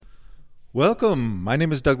Welcome. My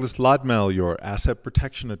name is Douglas Lodmell, your asset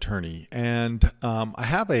protection attorney. And I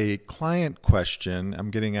have a client question.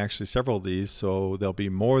 I'm getting actually several of these, so there'll be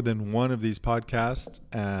more than one of these podcasts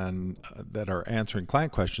and that are answering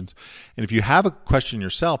client questions. And if you have a question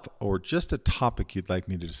yourself or just a topic you'd like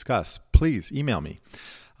me to discuss, please email me.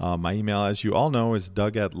 My email, as you all know, is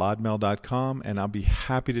doug@lodmell.com, and I'll be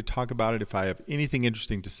happy to talk about it if I have anything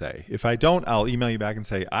interesting to say. If I don't, I'll email you back and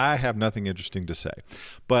say, I have nothing interesting to say.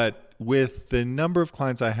 But with the number of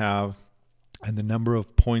clients I have and the number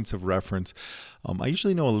of points of reference, I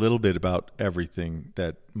usually know a little bit about everything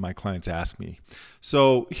that my clients ask me.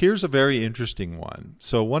 So here's a very interesting one.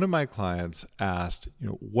 So one of my clients asked,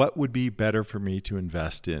 what would be better for me to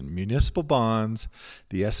invest in? Municipal bonds,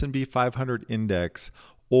 the S&P 500 index,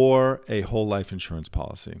 or a whole life insurance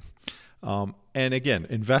policy. And again,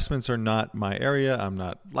 investments are not my area. I'm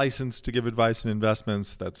not licensed to give advice in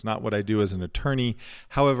investments. That's not what I do as an attorney.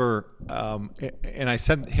 However, and I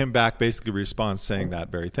sent him back basically a response saying that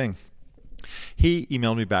very thing. He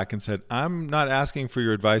emailed me back and said, I'm not asking for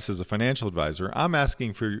your advice as a financial advisor. I'm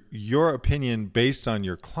asking for your opinion based on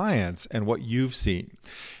your clients and what you've seen.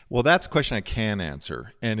 Well, that's a question I can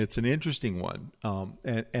answer, and it's an interesting one.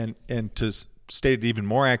 And to state it even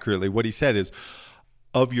more accurately, what he said is,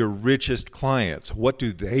 of your richest clients, what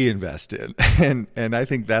do they invest in? And I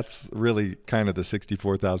think that's really kind of the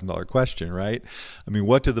 $64,000 question, right? I mean,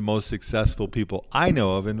 what do the most successful people I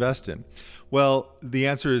know of invest in? Well, the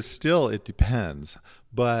answer is still, it depends,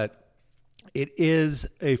 but it is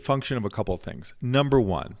a function of a couple of things. Number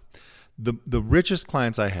one, the richest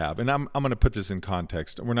clients I have, and I'm going to put this in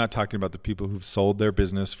context. We're not talking about the people who've sold their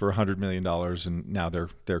business for $100 million and now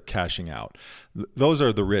they're cashing out. Those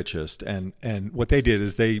are the richest, and what they did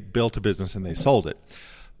is they built a business and they sold it.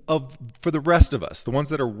 For the rest of us, the ones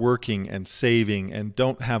that are working and saving and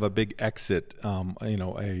don't have a big exit,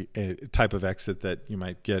 a type of exit that you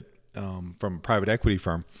might get from a private equity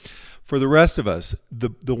firm. For the rest of us,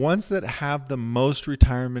 the ones that have the most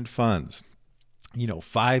retirement funds,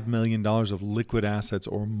 $5 million of liquid assets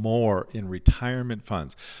or more in retirement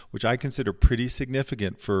funds, which I consider pretty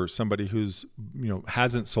significant for somebody who's,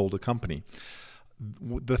 hasn't sold a company.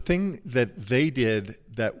 The thing that they did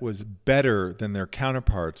that was better than their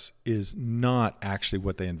counterparts is not actually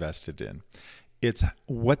what they invested in. It's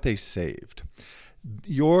what they saved.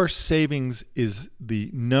 Your savings is the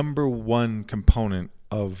number one component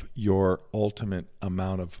of your ultimate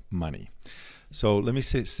amount of money. So let me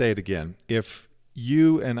say it again. If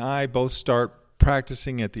you and I both start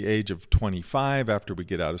practicing at the age of 25 after we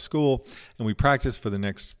get out of school, and we practice for the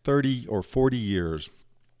next 30 or 40 years,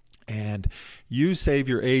 and you save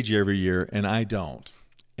your age every year and I don't,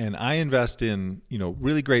 and I invest in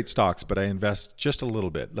really great stocks, but I invest just a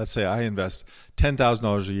little bit. Let's say I invest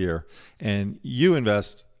 $10,000 a year and you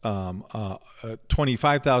invest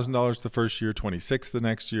 $25,000 the first year, $26,000 the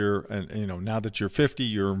next year, and now that you're 50,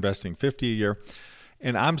 you're investing $50,000 a year.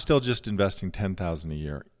 And I'm still just investing $10,000 a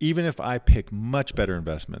year. Even if I pick much better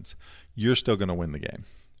investments, you're still going to win the game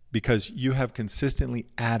because you have consistently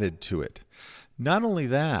added to it. Not only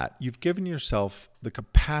that, you've given yourself the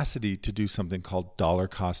capacity to do something called dollar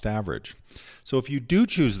cost average. So if you do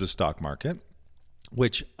choose the stock market,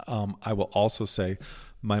 which I will also say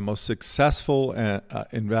my most successful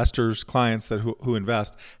investors, clients who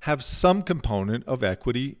invest, have some component of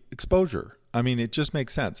equity exposure. I mean, it just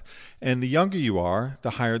makes sense. And the younger you are, the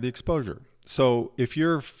higher the exposure. So if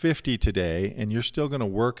you're 50 today and you're still going to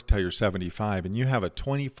work till you're 75 and you have a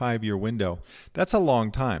 25-year window, that's a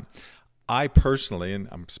long time. I personally, and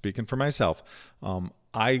I'm speaking for myself,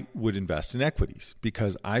 I would invest in equities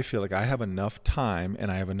because I feel like I have enough time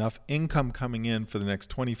and I have enough income coming in for the next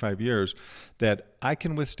 25 years that I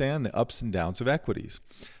can withstand the ups and downs of equities.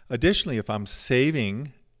 Additionally, if I'm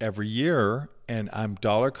saving every year and I'm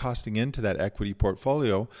dollar costing into that equity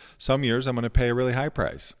portfolio, some years I'm going to pay a really high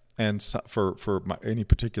price and for any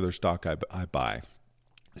particular stock I buy.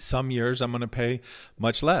 Some years I'm going to pay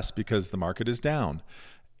much less because the market is down.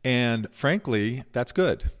 And frankly, that's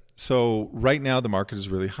good. So right now the market is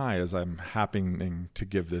really high as I'm happening to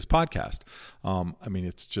give this podcast.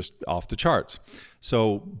 It's just off the charts.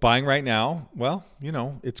 So buying right now, well,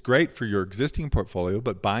 it's great for your existing portfolio,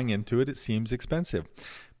 but buying into it seems expensive.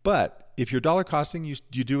 But if you're dollar costing,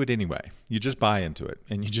 you do it anyway. You just buy into it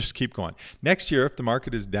and you just keep going. Next year, if the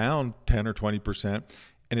market is down 10 or 20%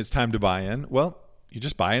 and it's time to buy in, well, you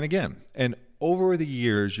just buy in again. And over the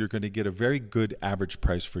years, you're going to get a very good average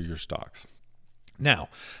price for your stocks. Now,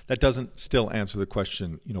 that doesn't still answer the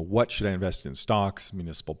question, what should I invest in? Stocks,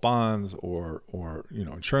 municipal bonds, or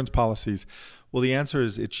insurance policies? Well, the answer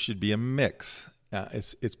is it should be a mix.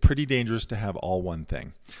 It's pretty dangerous to have all one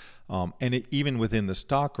thing. Even within the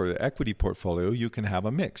stock or the equity portfolio, you can have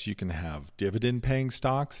a mix. You can have dividend-paying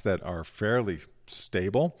stocks that are fairly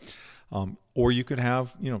stable, or you could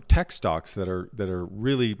have tech stocks that are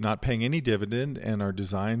really not paying any dividend and are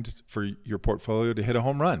designed for your portfolio to hit a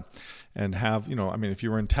home run, and have if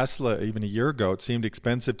you were in Tesla even a year ago, it seemed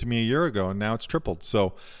expensive to me a year ago, and now it's tripled.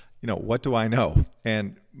 So, what do I know?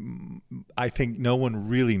 And I think no one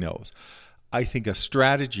really knows. I think a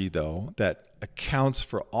strategy, though, that accounts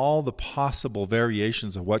for all the possible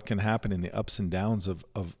variations of what can happen in the ups and downs of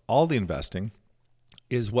all the investing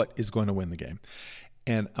is what is going to win the game.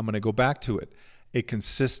 And I'm going to go back to it, a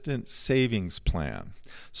consistent savings plan.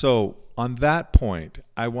 So on that point,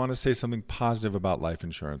 I want to say something positive about life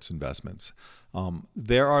insurance investments.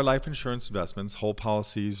 There are life insurance investments, whole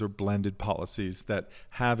policies or blended policies, that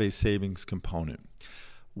have a savings component.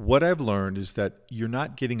 What I've learned is that you're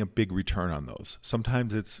not getting a big return on those.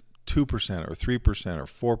 Sometimes it's 2% or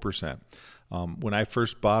 3% or 4%. When I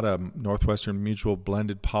first bought a Northwestern Mutual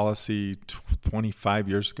blended policy 25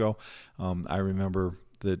 years ago, I remember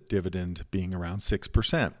the dividend being around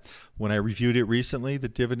 6%. When I reviewed it recently, the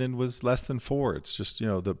dividend was less than 4%. It's just,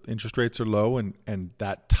 the interest rates are low, and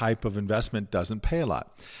that type of investment doesn't pay a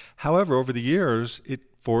lot. However, over the years, it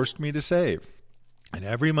forced me to save. And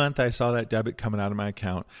every month I saw that debit coming out of my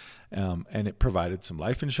account, and it provided some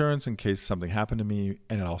life insurance in case something happened to me,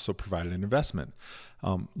 and it also provided an investment.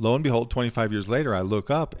 Lo and behold, 25 years later, I look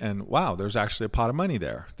up and wow, there's actually a pot of money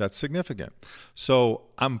there. That's significant. So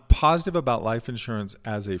I'm positive about life insurance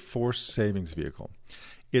as a forced savings vehicle.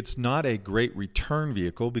 It's not a great return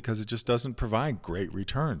vehicle because it just doesn't provide great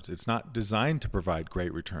returns. It's not designed to provide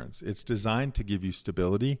great returns. It's designed to give you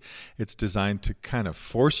stability. It's designed to kind of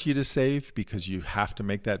force you to save because you have to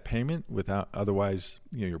make that payment otherwise,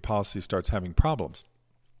 your policy starts having problems.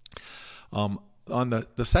 On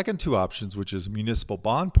the second two options, which is municipal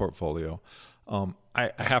bond portfolio,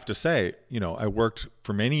 I have to say, I worked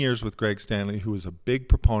for many years with Greg Stanley, who is a big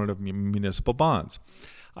proponent of municipal bonds.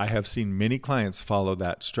 I have seen many clients follow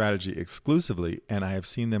that strategy exclusively, and I have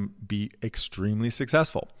seen them be extremely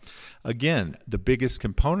successful. Again, the biggest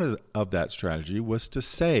component of that strategy was to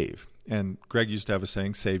save. And Greg used to have a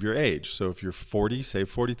saying, save your age. So if you're 40, save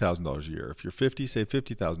 $40,000 a year. If you're 50, save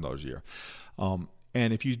 $50,000 a year.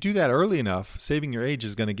 And if you do that early enough, saving your age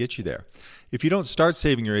is going to get you there. If you don't start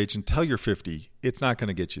saving your age until you're 50, it's not going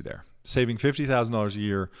to get you there. Saving $50,000 a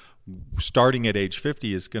year starting at age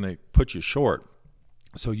 50 is going to put you short.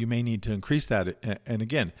 So you may need to increase that. And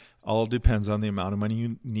again, all depends on the amount of money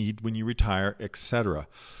you need when you retire, etc.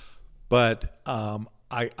 But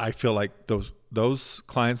I feel like those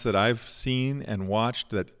clients that I've seen and watched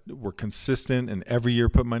that were consistent and every year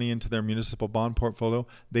put money into their municipal bond portfolio,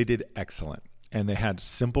 they did excellent. And they had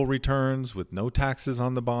simple returns with no taxes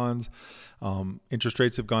on the bonds. Interest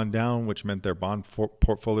rates have gone down, which meant their bond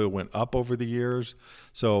portfolio went up over the years.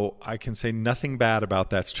 So I can say nothing bad about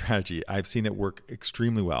that strategy. I've seen it work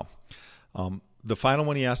extremely well. The final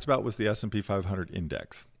one he asked about was the S&P 500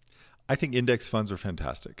 index. I think index funds are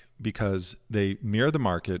fantastic because they mirror the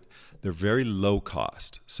market. They're very low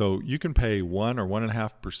cost. So you can pay 1 or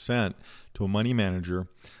 1.5% to a money manager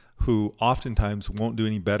who oftentimes won't do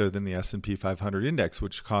any better than the S&P 500 index,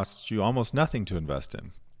 which costs you almost nothing to invest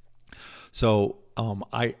in. So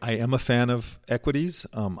I am a fan of equities.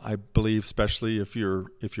 I believe, especially if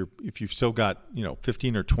you've still got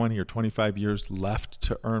 15 or 20 or 25 years left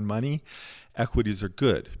to earn money, equities are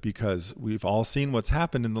good because we've all seen what's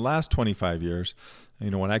happened in the last 25 years.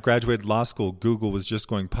 When I graduated law school, Google was just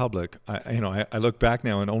going public. I look back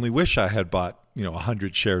now and only wish I had bought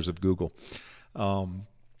 100 shares of Google.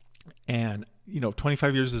 And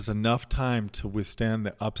 25 years is enough time to withstand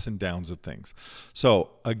the ups and downs of things.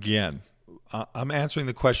 So again, I'm answering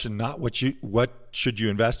the question not what should you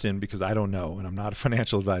invest in, because I don't know and I'm not a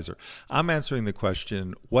financial advisor. I'm answering the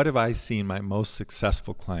question, what have I seen my most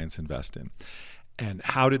successful clients invest in? And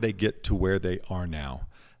how did they get to where they are now?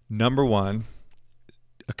 Number one,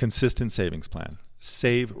 a consistent savings plan.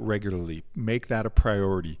 Save regularly. Make that a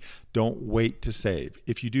priority. Don't wait to save.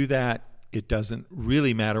 If you do that, it doesn't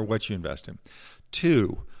really matter what you invest in.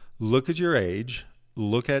 2, look at your age.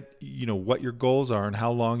 Look at what your goals are and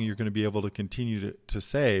how long you're going to be able to continue to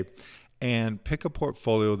save, and pick a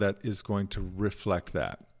portfolio that is going to reflect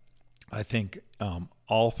that. I think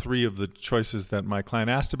all 3 of the choices that my client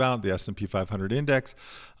asked about, the S&P 500 index,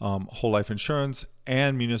 whole life insurance,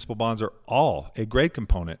 and municipal bonds, are all a great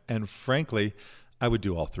component. And frankly, I would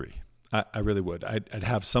do all 3. I really would. I'd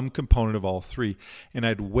have some component of all three, and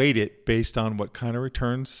I'd weight it based on what kind of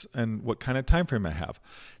returns and what kind of time frame I have.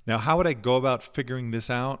 Now, how would I go about figuring this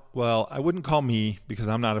out? Well, I wouldn't call me because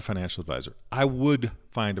I'm not a financial advisor. I would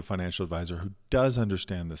find a financial advisor who does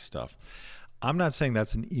understand this stuff. I'm not saying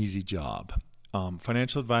that's an easy job.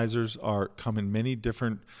 Financial advisors come in many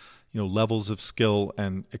different levels of skill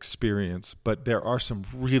and experience, but there are some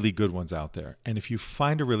really good ones out there. And if you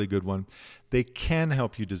find a really good one, they can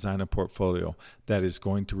help you design a portfolio that is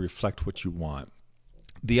going to reflect what you want.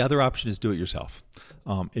 The other option is do it yourself.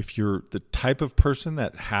 If you're the type of person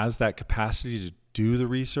that has that capacity to do the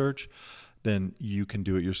research, then you can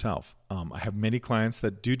do it yourself. I have many clients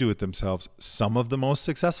that do it themselves. Some of the most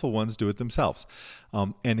successful ones do it themselves.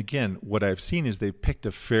 And again, what I've seen is they've picked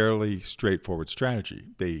a fairly straightforward strategy.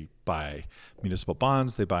 They buy municipal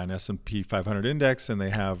bonds, they buy an S&P 500 index, and they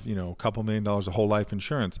have a couple $1 million of whole life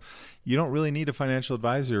insurance. You don't really need a financial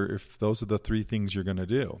advisor if those are the three things you're going to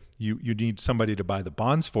do. You need somebody to buy the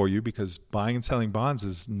bonds for you, because buying and selling bonds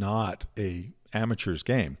is not a amateur's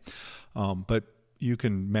game. But you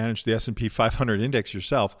can manage the S&P 500 index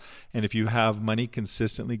yourself. And if you have money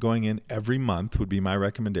consistently going in every month, would be my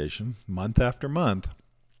recommendation, month after month,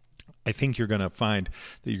 I think you're going to find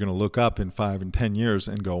that you're going to look up in 5 and 10 years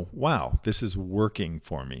and go, wow, this is working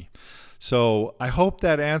for me. So I hope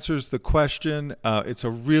that answers the question. It's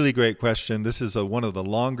a really great question. This is one of the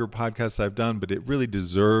longer podcasts I've done, but it really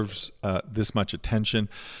deserves this much attention,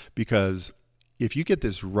 because if you get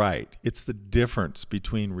this right, it's the difference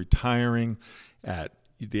between retiring at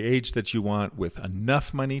the age that you want with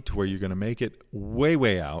enough money to where you're going to make it way,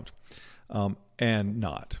 way out, and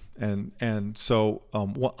not. And so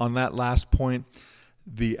on that last point,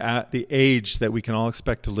 the age that we can all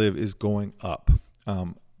expect to live is going up.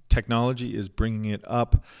 Technology is bringing it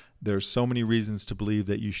up. There's so many reasons to believe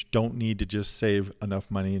that you don't need to just save enough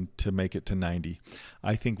money to make it to 90.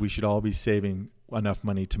 I think we should all be saving enough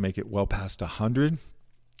money to make it well past 100.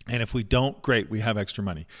 And if we don't, great, we have extra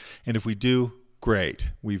money. And if we do, great,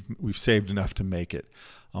 we've saved enough to make it.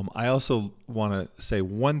 I also want to say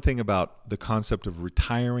one thing about the concept of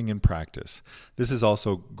retiring in practice. This is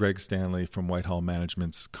also Greg Stanley from Whitehall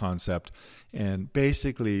Management's concept. And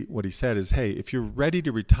basically what he said is, hey, if you're ready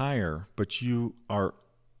to retire, but you are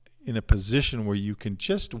in a position where you can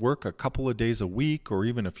just work a couple of days a week or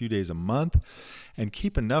even a few days a month and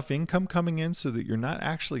keep enough income coming in so that you're not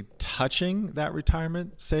actually touching that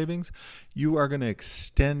retirement savings, you are going to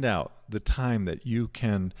extend out the time that you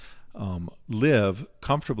can live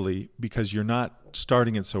comfortably, because you're not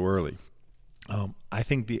starting it so early. I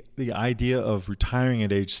think the idea of retiring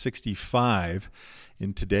at age 65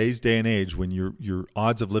 in today's day and age, when your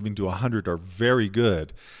odds of living to 100 are very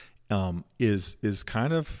good, is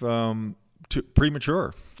kind of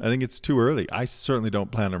premature. I think it's too early. I certainly don't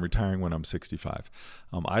plan on retiring when I'm 65.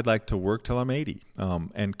 I'd like to work till I'm 80,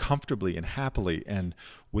 and comfortably and happily and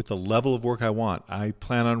with the level of work I want. I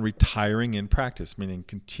plan on retiring in practice, meaning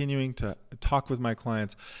continuing to talk with my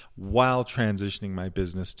clients while transitioning my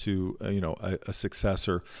business to a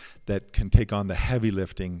successor that can take on the heavy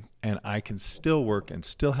lifting, and I can still work and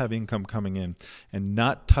still have income coming in and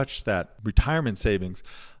not touch that retirement savings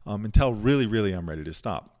until really, really I'm ready to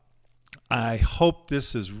stop. I hope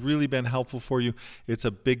this has really been helpful for you. It's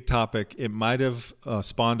a big topic. It might have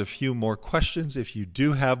spawned a few more questions. If you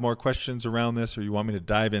do have more questions around this, or you want me to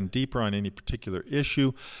dive in deeper on any particular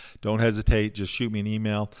issue, don't hesitate. Just shoot me an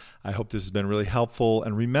email. I hope this has been really helpful.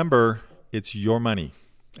 And remember, it's your money.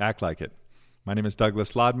 Act like it. My name is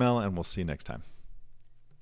Douglas Lodmell, and we'll see you next time.